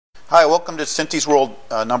Hi, welcome to Distinti's World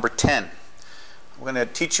number 10. We're going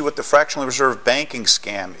to teach you what the fractional reserve banking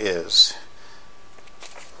scam is.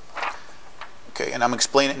 Okay, and I'm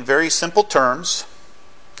explaining it in very simple terms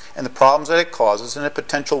and the problems that it causes and a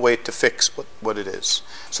potential way to fix what it is.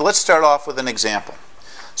 So let's start off with an example.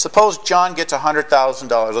 Suppose John gets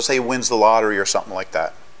 $100,000. Let's say he wins the lottery or something like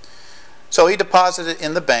that. So he deposited it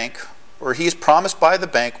in the bank, or he's promised by the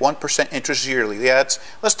bank 1% interest yearly.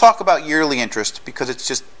 Let's talk about yearly interest because it's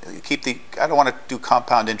just I don't want to do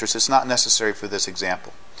compound interest. It's not necessary for this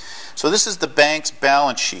example. So this is the bank's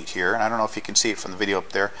balance sheet here, and I don't know if you can see it from the video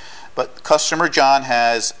up there, but customer John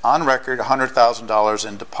has on record $100,000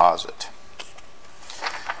 in deposit.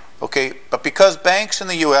 Okay, but because banks in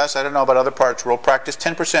the U.S., I don't know about other parts of the world, practice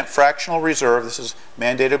 10% fractional reserve, this is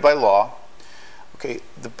mandated by law. Okay,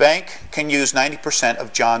 the bank can use 90%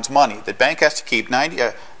 of John's money. The bank has to keep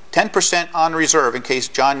 10% on reserve in case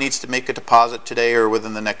John needs to make a deposit today or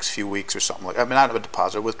within the next few weeks or something like that. I mean, not a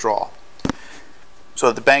deposit, a withdrawal.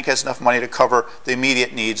 So the bank has enough money to cover the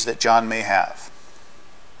immediate needs that John may have.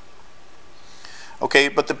 Okay,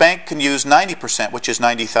 but the bank can use 90%, which is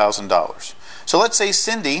 $90,000. So let's say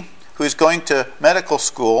Cindy, who's going to medical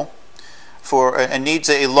school, and needs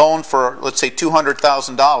a loan for, let's say,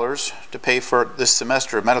 $200,000 to pay for this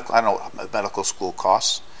semester of medical, I don't know what medical school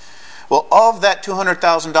costs. Well, of that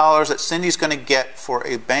 $200,000 that Cindy's going to get for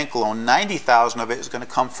a bank loan, $90,000 of it is going to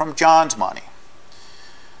come from John's money.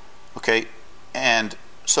 Okay, and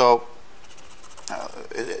so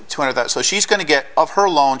 $200,000. So she's going to get, of her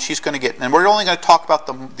loan, she's going to get, and we're only going to talk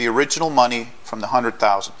about the original money from the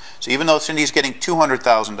 $100,000. So even though Cindy's getting $200,000,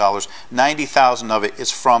 $90,000 of it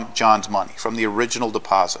is from John's money, from the original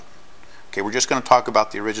deposit. Okay, we're just going to talk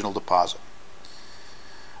about the original deposit.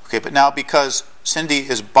 Okay, but now because Cindy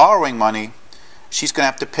is borrowing money, she's going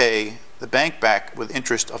to have to pay the bank back with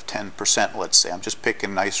interest of 10%, let's say. I'm just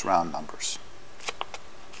picking nice round numbers.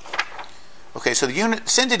 Okay, so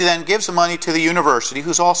Cindy then gives the money to the university,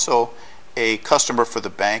 who's also a customer for the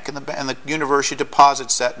bank, and the university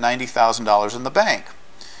deposits that $90,000 in the bank.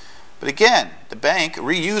 But again, the bank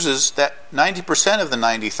reuses that 90% of the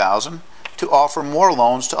 $90,000 to offer more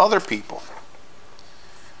loans to other people.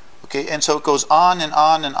 Okay, and so it goes on and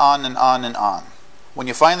on and on and on and on. When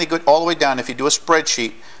you finally go all the way down, if you do a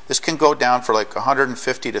spreadsheet, this can go down for like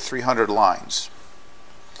 150 to 300 lines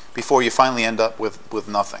before you finally end up with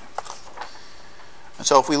nothing. And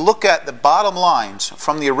so if we look at the bottom lines,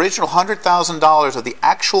 from the original $100,000 of the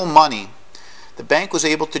actual money, the bank was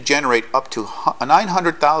able to generate up to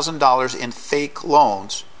 $900,000 in fake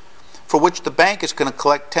loans, for which the bank is going to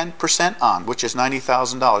collect 10% on, which is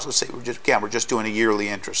 $90,000. Let's say, we're just doing a yearly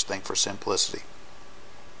interest thing for simplicity.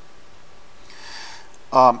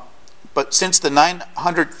 But since the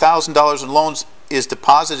 $900,000 in loans is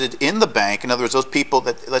deposited in the bank, in other words, those people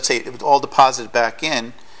that, let's say, it was all deposited back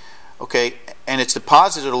in, okay, and it's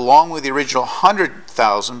deposited along with the original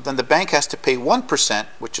 $100,000, then the bank has to pay 1%,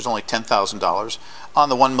 which is only $10,000, on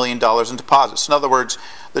the $1 million in deposits. In other words,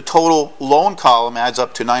 the total loan column adds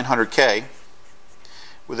up to $900K,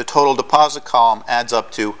 where the total deposit column adds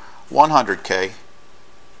up to $100K,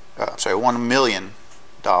 $1 million,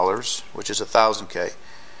 which is $1,000K,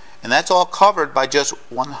 and that's all covered by just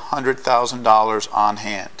 $100,000 on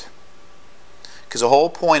hand. Because the whole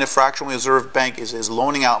point of fractional reserve bank is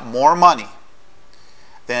loaning out more money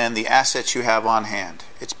than the assets you have on hand.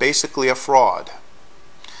 It's basically a fraud.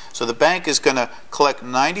 So the bank is going to collect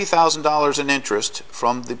 $90,000 in interest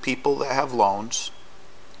from the people that have loans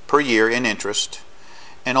per year in interest,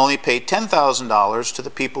 and only pay $10,000 to the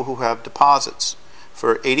people who have deposits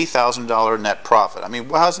for $80,000 net profit. I mean,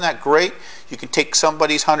 well, isn't that great? You can take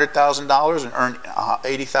somebody's $100,000 and earn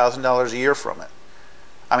 $80,000 a year from it.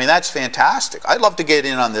 I mean, that's fantastic. I'd love to get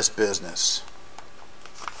in on this business.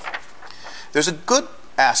 There's a good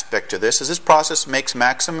aspect to this, as this process makes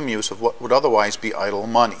maximum use of what would otherwise be idle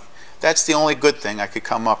money. That's the only good thing I could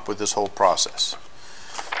come up with this whole process.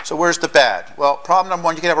 So where's the bad? Well, problem number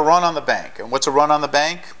one, you can have a run on the bank. And what's a run on the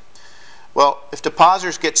bank? Well, if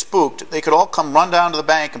depositors get spooked, they could all come run down to the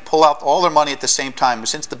bank and pull out all their money at the same time. But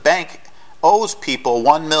since the bank owes people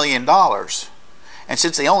 $1 million, and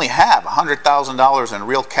since they only have $100,000 in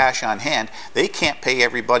real cash on hand, they can't pay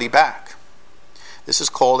everybody back. This is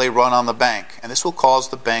called a run on the bank, and this will cause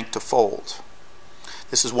the bank to fold.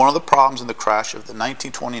 This is one of the problems in the crash of the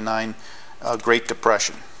 1929 Great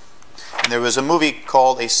Depression. And there was a movie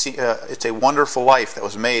called It's a Wonderful Life that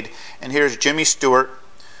was made, and here's Jimmy Stewart,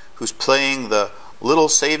 who's playing the little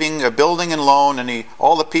saving, building and loan, and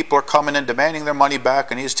all the people are coming in demanding their money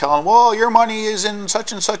back, and he's telling, well, your money is in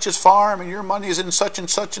such and such's farm, and your money is in such and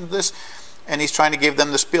this, and he's trying to give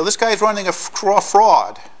them the spiel. This guy's running a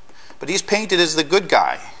fraud. but he's painted as the good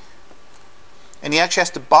guy. And he actually has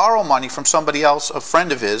to borrow money from somebody else, a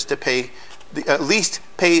friend of his, to pay, at least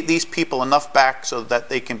pay these people enough back so that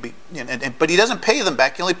they can be, but he doesn't pay them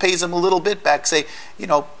back, he only pays them a little bit back, say,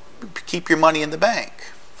 keep your money in the bank.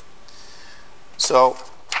 So,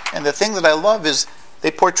 and the thing that I love is they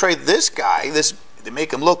portray this guy, they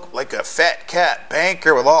make him look like a fat cat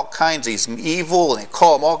banker with all kinds, he's evil, and they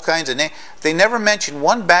call him all kinds of names. They never mention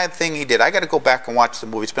one bad thing he did. I got to go back and watch the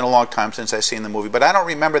movie. It's been a long time since I've seen the movie, but I don't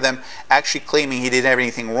remember them actually claiming he didn't have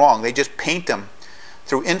anything wrong. They just paint him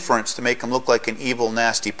through inference to make him look like an evil,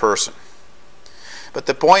 nasty person. But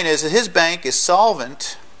the point is that his bank is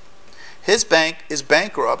solvent, his bank is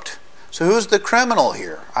bankrupt, so who's the criminal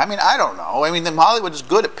here? I mean, I don't know. I mean, Hollywood is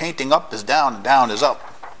good at painting up as down and down as up.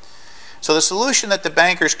 So the solution that the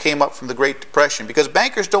bankers came up from the Great Depression, because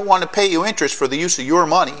bankers don't want to pay you interest for the use of your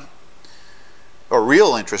money, or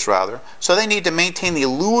real interest rather, so they need to maintain the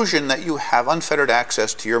illusion that you have unfettered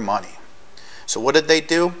access to your money. So what did they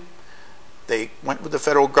do? They went with the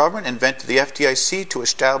federal government, invented the FDIC to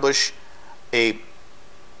establish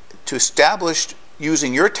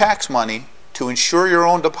using your tax money to insure your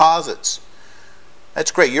own deposits.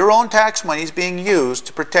 That's great. Your own tax money is being used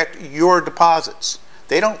to protect your deposits.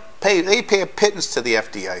 They pay a pittance to the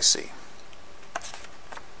FDIC.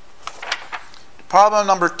 Problem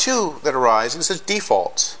number two that arises is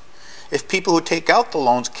defaults. If people who take out the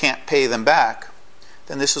loans can't pay them back,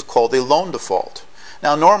 then this is called a loan default.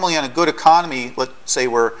 Now, normally in a good economy, let's say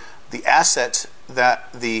where the assets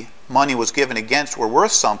that the money was given against were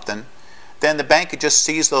worth something, then the bank could just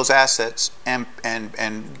seize those assets and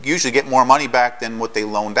usually get more money back than what they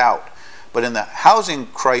loaned out. But in the housing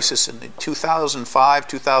crisis in 2005,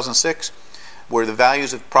 2006, where the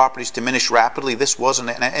values of properties diminished rapidly, this wasn't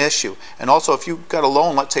an issue. And also, if you got a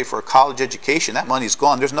loan, let's say for a college education, that money's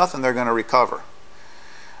gone. There's nothing they're going to recover.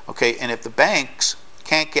 Okay, and if the banks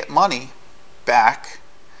can't get money back,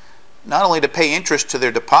 not only to pay interest to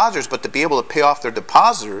their depositors, but to be able to pay off their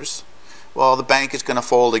depositors, well, the bank is going to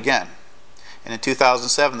fold again. And in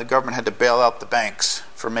 2007, the government had to bail out the banks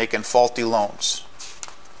for making faulty loans.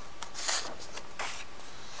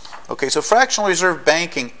 Okay, so fractional reserve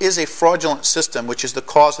banking is a fraudulent system which is the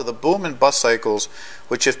cause of the boom and bust cycles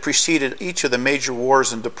which have preceded each of the major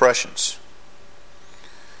wars and depressions.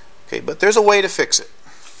 Okay, but there's a way to fix it.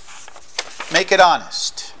 Make it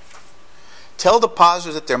honest. Tell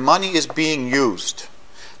depositors that their money is being used.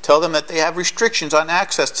 Tell them that they have restrictions on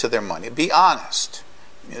access to their money. Be honest.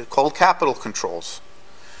 It's called capital controls.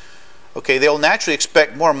 Okay, they'll naturally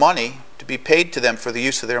expect more money to be paid to them for the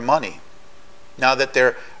use of their money. Now that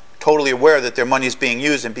they're totally aware that their money is being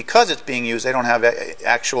used, and because it's being used, they don't have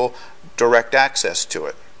actual direct access to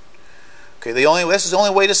it. Okay, this is the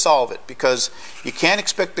only way to solve it, because you can't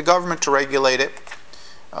expect the government to regulate it.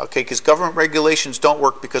 Okay, because government regulations don't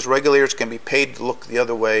work because regulators can be paid to look the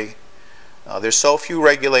other way. There's so few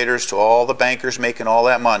regulators to all the bankers making all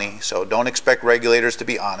that money, so don't expect regulators to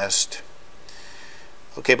be honest.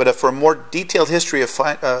 Okay, but for a more detailed history of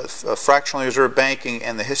fractional reserve banking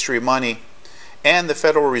and the history of money and the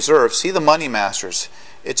Federal Reserve, see The Money Masters.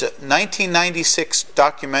 It's a 1996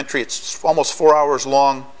 documentary. It's almost 4 hours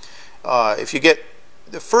long. If you get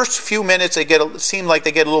the first few minutes, seem like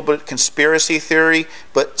they get a little bit of conspiracy theory,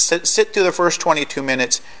 but sit through the first 22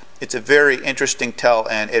 minutes. It's a very interesting tell,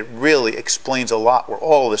 and it really explains a lot where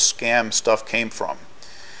all this scam stuff came from.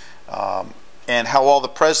 And how all the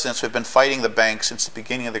presidents have been fighting the banks since the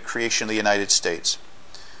beginning of the creation of the United States.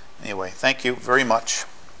 Anyway, thank you very much.